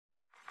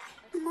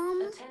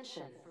Mom.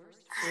 Attention.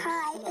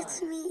 Hi,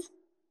 it's me.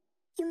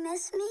 You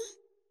miss me?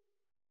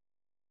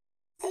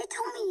 They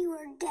told me you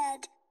were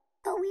dead,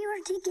 but we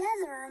were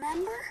together,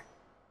 remember?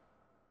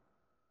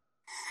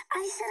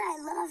 I said I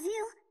love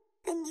you,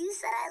 then you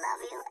said I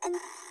love you, and...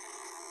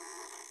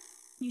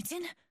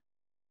 Newton?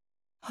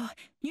 Oh,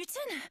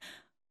 Newton?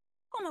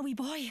 Oh, my wee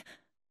boy.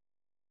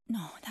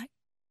 No, that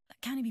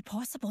can't be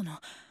possible, no.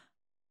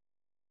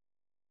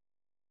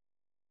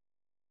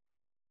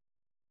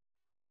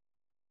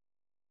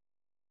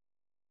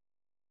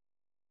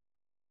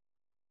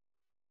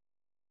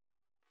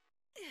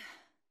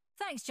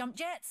 Thanks, Jump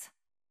Jets.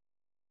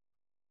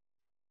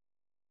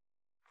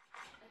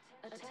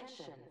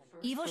 Attention.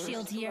 Evil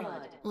Shield here,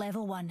 Blood.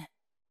 level 1.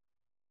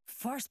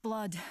 First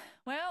blood.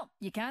 Well,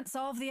 you can't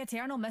solve the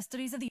eternal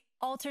mysteries of the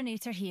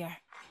alternator here.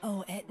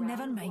 Oh,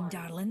 never Round mind, one.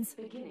 darlings.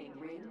 Beginning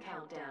ring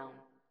countdown.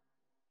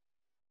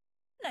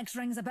 Next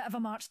ring's a bit of a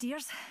march,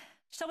 dears.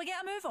 Shall we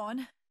get a move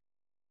on?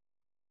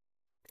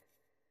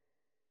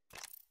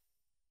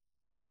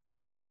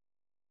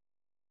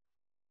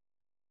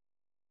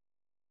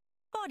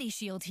 Body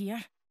shield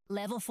here,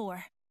 level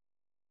 4.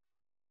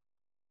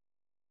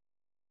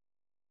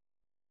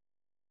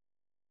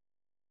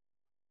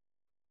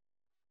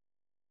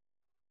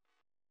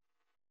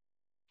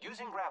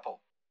 Using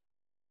grapple.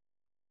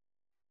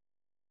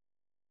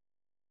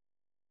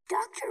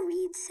 Dr.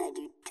 Reed said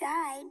you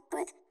died,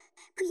 but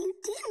you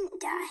didn't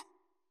die.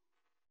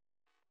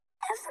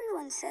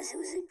 Everyone says it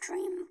was a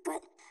dream,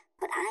 but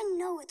I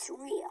know it's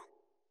real.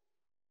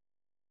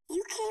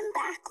 You came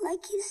back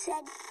like you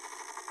said.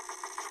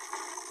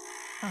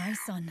 Aye,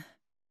 son.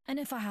 And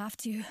if I have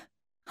to,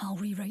 I'll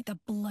rewrite the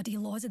bloody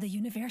laws of the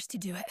universe to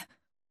do it.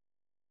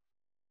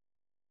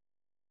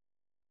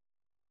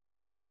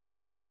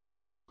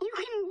 You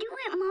can do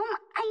it, Mom.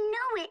 I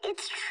know it.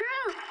 It's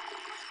true.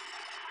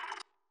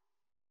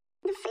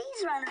 The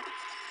Phase Runner.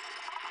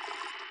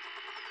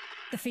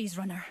 The Phase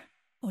Runner.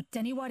 Oh,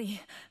 dinna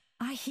worry.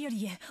 I hear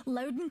you,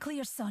 loud and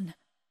clear, son.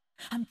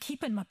 I'm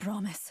keeping my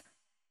promise.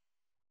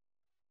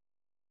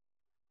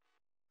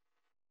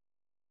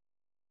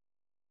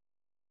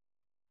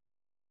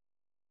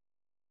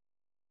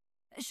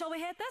 Shall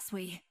we head this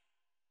way?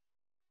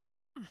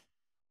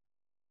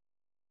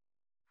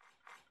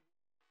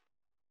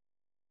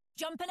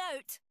 Jumping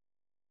out.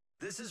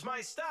 This is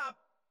my stop.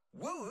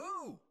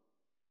 Woohoo!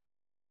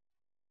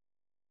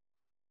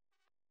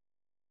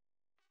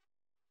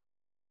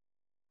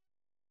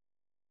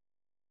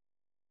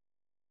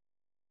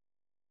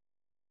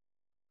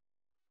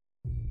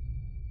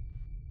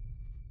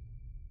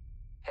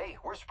 Hey,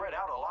 we're spread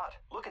out a lot.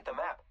 Look at the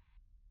map.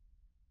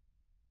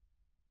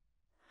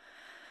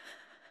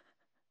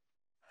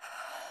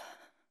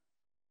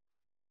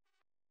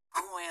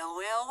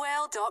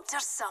 Well, Dr.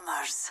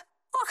 Summers.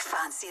 Oh,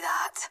 fancy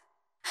that.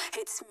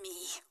 It's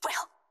me.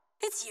 Well,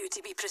 it's you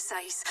to be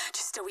precise.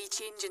 Just a wee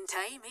change in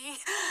time, eh?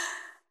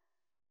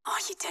 Oh,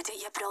 you did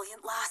it, you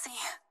brilliant lassie.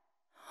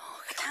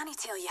 I can't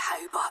tell you how,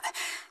 but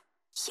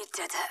you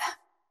did it.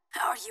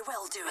 Or you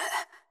will do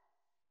it.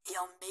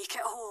 You'll make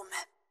it home.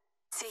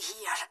 To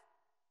here.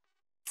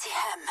 To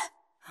him.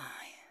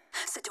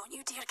 Aye. So don't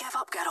you dare give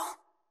up, girl.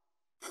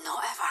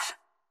 Not ever.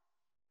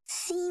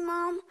 See,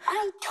 Mom?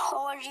 I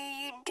told you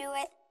you'd do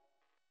it.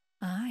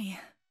 Aye.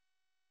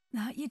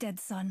 That you did,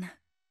 son.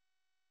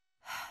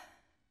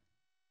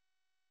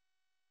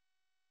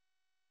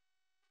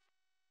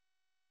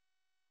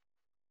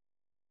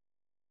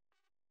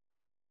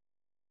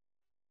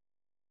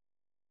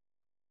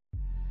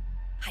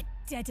 I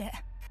did it.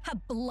 I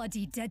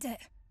bloody did it.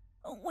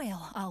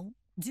 Well, I'll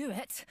do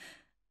it.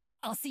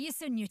 I'll see you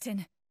soon,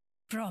 Newton.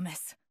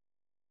 Promise.